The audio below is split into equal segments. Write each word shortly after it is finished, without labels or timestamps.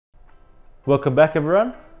Welcome back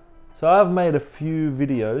everyone. So I've made a few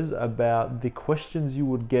videos about the questions you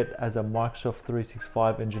would get as a Microsoft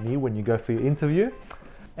 365 engineer when you go for your interview.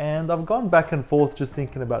 And I've gone back and forth just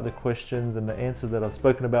thinking about the questions and the answers that I've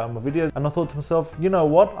spoken about in my videos. And I thought to myself, you know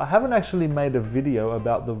what? I haven't actually made a video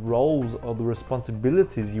about the roles or the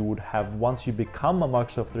responsibilities you would have once you become a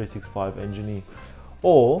Microsoft 365 engineer,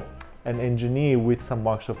 or an engineer with some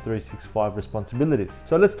Microsoft 365 responsibilities.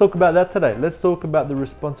 So let's talk about that today. Let's talk about the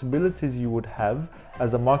responsibilities you would have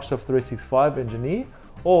as a Microsoft 365 engineer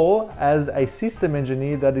or as a system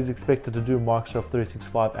engineer that is expected to do Microsoft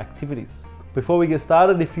 365 activities. Before we get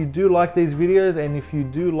started, if you do like these videos and if you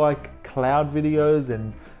do like cloud videos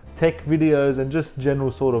and tech videos and just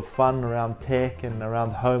general sort of fun around tech and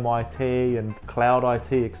around home IT and cloud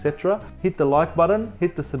IT, etc., hit the like button,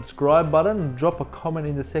 hit the subscribe button, and drop a comment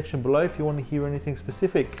in the section below if you want to hear anything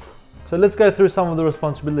specific. So let's go through some of the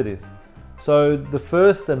responsibilities. So the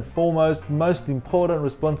first and foremost, most important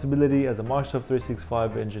responsibility as a Microsoft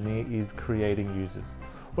 365 engineer is creating users.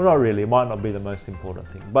 Well, not really, it might not be the most important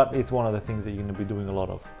thing, but it's one of the things that you're going to be doing a lot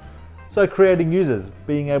of. So creating users,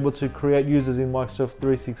 being able to create users in Microsoft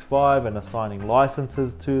 365 and assigning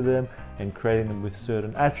licenses to them and creating them with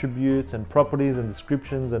certain attributes and properties and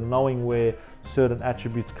descriptions and knowing where certain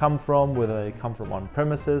attributes come from, whether they come from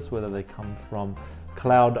on-premises, whether they come from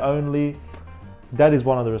cloud only. That is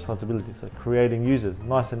one of the responsibilities, so creating users.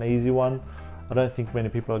 Nice and easy one. I don't think many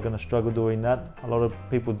people are going to struggle doing that. A lot of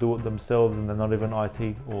people do it themselves and they're not even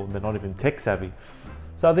IT or they're not even tech savvy.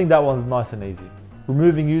 So I think that one's nice and easy.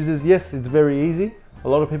 Removing users, yes, it's very easy. A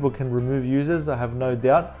lot of people can remove users, I have no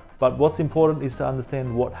doubt. But what's important is to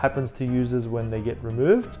understand what happens to users when they get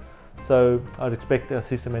removed. So I'd expect a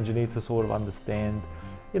system engineer to sort of understand,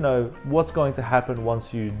 what's going to happen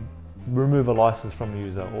once you remove a license from a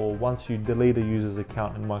user or once you delete a user's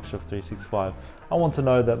account in Microsoft 365. I want to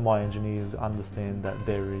know that my engineers understand that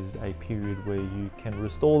there is a period where you can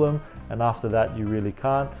restore them and after that you really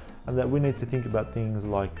can't, and that we need to think about things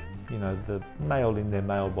like the mail in their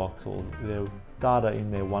mailbox or their data in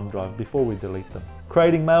their OneDrive before we delete them.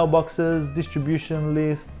 Creating mailboxes, distribution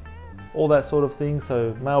lists, all that sort of thing.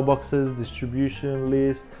 So mailboxes, distribution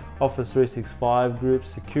lists, Office 365 groups,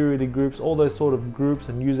 security groups, all those sort of groups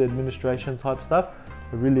and user administration type stuff.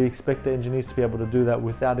 I really expect the engineers to be able to do that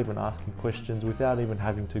without even asking questions, without even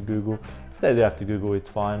having to Google. If they do have to Google, it's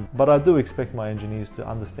fine. But I do expect my engineers to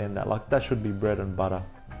understand that, like that should be bread and butter.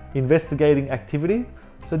 Investigating activity.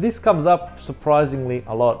 So this comes up surprisingly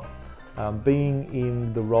a lot, being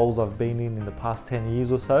in the roles I've been in the past 10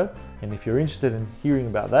 years or so. And if you're interested in hearing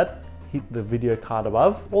about that, hit the video card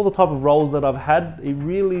above. All the type of roles that I've had, it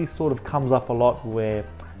really sort of comes up a lot where,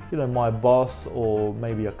 my boss or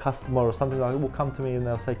maybe a customer or something like that will come to me and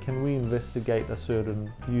they'll say, can we investigate a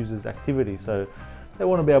certain user's activity? So they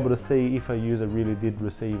want to be able to see if a user really did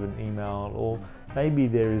receive an email, or maybe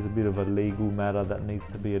there is a bit of a legal matter that needs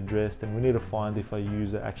to be addressed and we need to find if a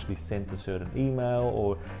user actually sent a certain email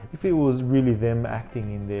or if it was really them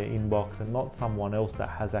acting in their inbox and not someone else that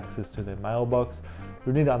has access to their mailbox.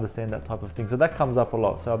 We need to understand that type of thing. So that comes up a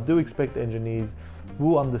lot. So I do expect engineers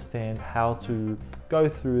will understand how to go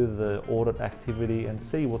through the audit activity and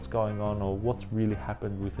see what's going on or what's really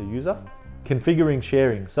happened with a user. Configuring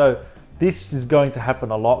sharing. So this is going to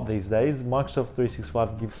happen a lot these days. Microsoft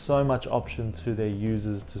 365 gives so much option to their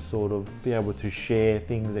users to sort of be able to share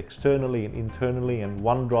things externally and internally, and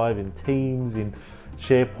OneDrive, in Teams, in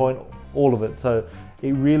SharePoint, all of it. So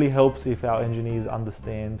it really helps if our engineers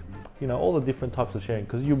understand, all the different types of sharing,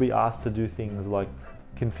 because you'll be asked to do things like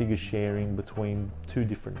configure sharing between two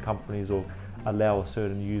different companies, or allow a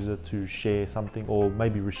certain user to share something, or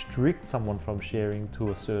maybe restrict someone from sharing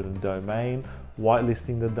to a certain domain,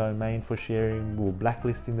 whitelisting the domain for sharing or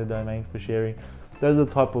blacklisting the domain for sharing. Those are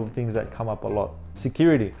the type of things that come up a lot.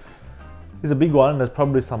 Security is a big one. There's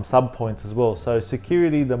probably some sub points as well. So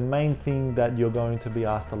security, the main thing that you're going to be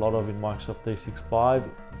asked a lot of in Microsoft 365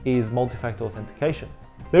 is multi-factor authentication.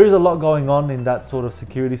 There is a lot going on in that sort of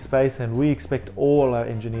security space, and we expect all our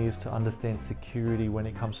engineers to understand security when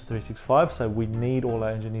it comes to 365. So we need all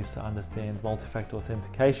our engineers to understand multi-factor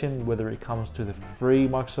authentication, whether it comes to the free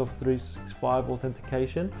Microsoft 365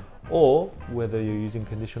 authentication or whether you're using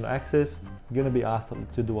conditional access. You're going to be asked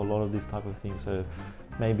to do a lot of these type of things. So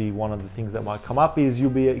maybe one of the things that might come up is you'll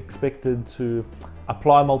be expected to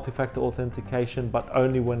apply multi-factor authentication, but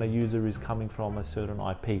only when a user is coming from a certain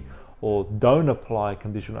IP, or don't apply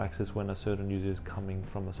conditional access when a certain user is coming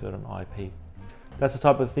from a certain IP. That's the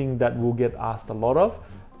type of thing that we'll get asked a lot of,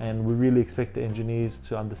 and we really expect the engineers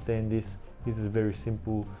to understand this. This is very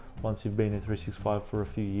simple once you've been in 365 for a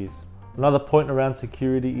few years. Another point around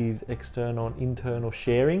security is external and internal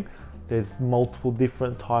sharing. There's multiple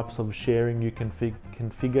different types of sharing you can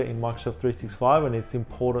configure in Microsoft 365, and it's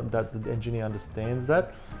important that the engineer understands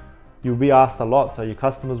that. You'll be asked a lot, so your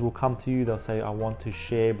customers will come to you, they'll say, I want to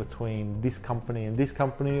share between this company and this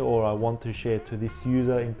company, or I want to share to this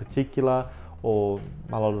user in particular, or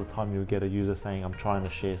a lot of the time you'll get a user saying, I'm trying to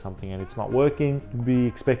share something and it's not working. You'll be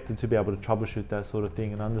expected to be able to troubleshoot that sort of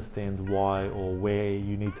thing and understand why or where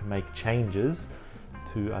you need to make changes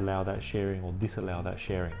to allow that sharing or disallow that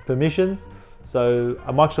sharing. Permissions. So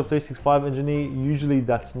a Microsoft 365 engineer, usually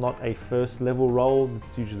that's not a first level role.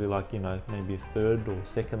 It's usually like, maybe a third or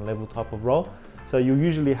second level type of role. So you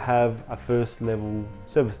usually have a first level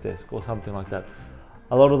service desk or something like that.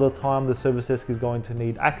 A lot of the time the service desk is going to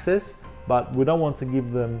need access, but we don't want to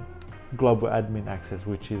give them global admin access,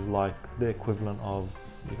 which is like the equivalent of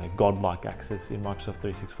godlike access in Microsoft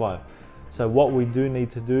 365. So what we do need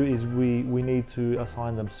to do is we need to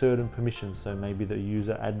assign them certain permissions. So maybe the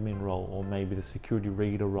user admin role, or maybe the security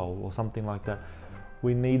reader role, or something like that.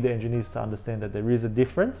 We need the engineers to understand that there is a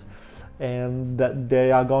difference, and that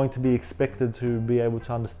they are going to be expected to be able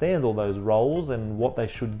to understand all those roles and what they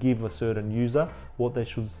should give a certain user, what they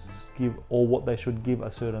should give, or what they should give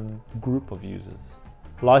a certain group of users.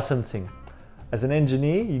 Licensing. As an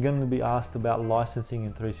engineer, you're going to be asked about licensing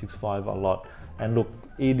in 365 a lot. And look,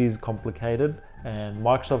 it is complicated, and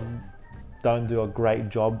Microsoft don't do a great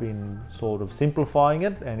job in sort of simplifying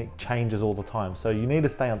it, and it changes all the time. So you need to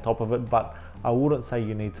stay on top of it, but I wouldn't say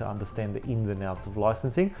you need to understand the ins and outs of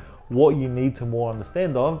licensing. What you need to more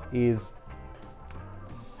understand of is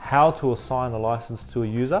how to assign a license to a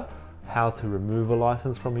user, how to remove a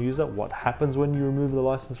license from a user, what happens when you remove the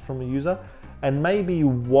license from a user, and maybe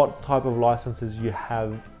what type of licenses you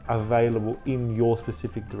have available in your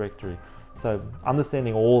specific directory. So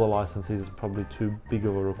understanding all the licenses is probably too big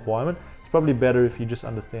of a requirement. It's probably better if you just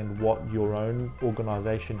understand what your own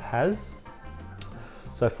organization has.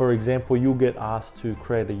 So for example, you'll get asked to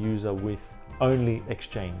create a user with only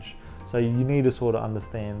Exchange. So you need to sort of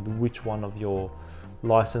understand which one of your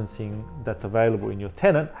licensing that's available in your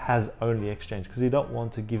tenant has only Exchange, because you don't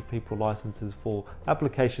want to give people licenses for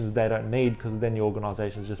applications they don't need, because then your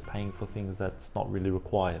organization is just paying for things that's not really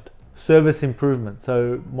required. Service improvement.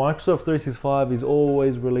 So Microsoft 365 is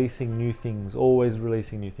always releasing new things,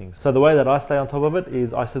 So the way that I stay on top of it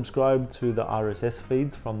is I subscribe to the RSS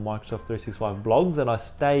feeds from Microsoft 365 blogs, and I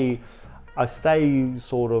stay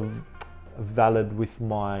sort of valid with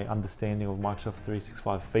my understanding of Microsoft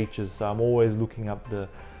 365 features. So I'm always looking up the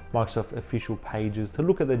Microsoft official pages to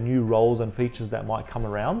look at the new roles and features that might come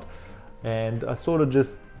around, and I sort of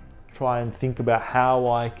just try and think about how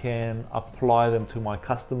I can apply them to my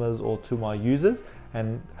customers or to my users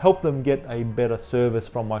and help them get a better service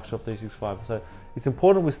from Microsoft 365. So it's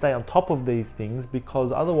important we stay on top of these things,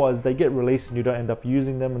 because otherwise they get released and you don't end up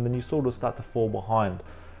using them, and then you sort of start to fall behind.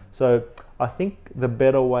 So I think the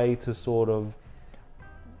better way to sort of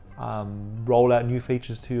roll out new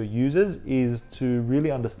features to your users is to really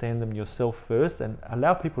understand them yourself first and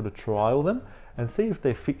allow people to trial them and see if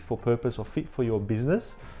they're fit for purpose or fit for your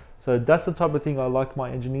business. So that's the type of thing I like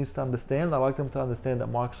my engineers to understand. I like them to understand that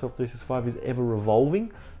Microsoft 365 is ever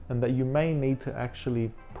evolving, and that you may need to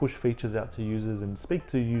actually push features out to users and speak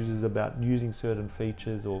to users about using certain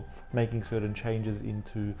features or making certain changes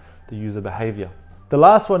into the user behavior. The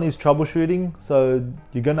last one is troubleshooting. So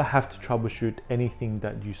you're going to have to troubleshoot anything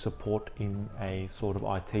that you support in a sort of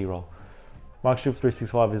IT role. Microsoft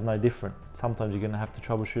 365 is no different. Sometimes you're going to have to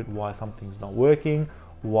troubleshoot why something's not working,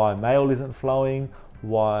 why mail isn't flowing,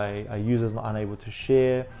 why a user is not unable to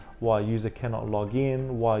share, why a user cannot log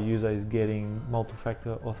in, why a user is getting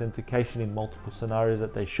multi-factor authentication in multiple scenarios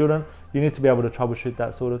that they shouldn't. You need to be able to troubleshoot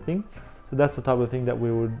that sort of thing. So that's the type of thing that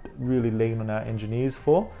we would really lean on our engineers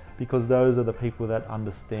for, because those are the people that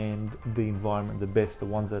understand the environment the best, the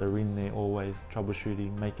ones that are in there always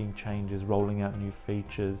troubleshooting, making changes, rolling out new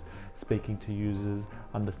features, speaking to users,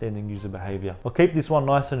 understanding user behavior. I'll keep this one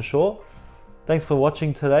nice and short. Thanks for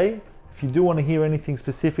watching today. If you do want to hear anything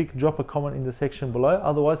specific, drop a comment in the section below.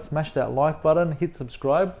 Otherwise, smash that like button, hit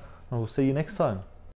subscribe, and we'll see you next time.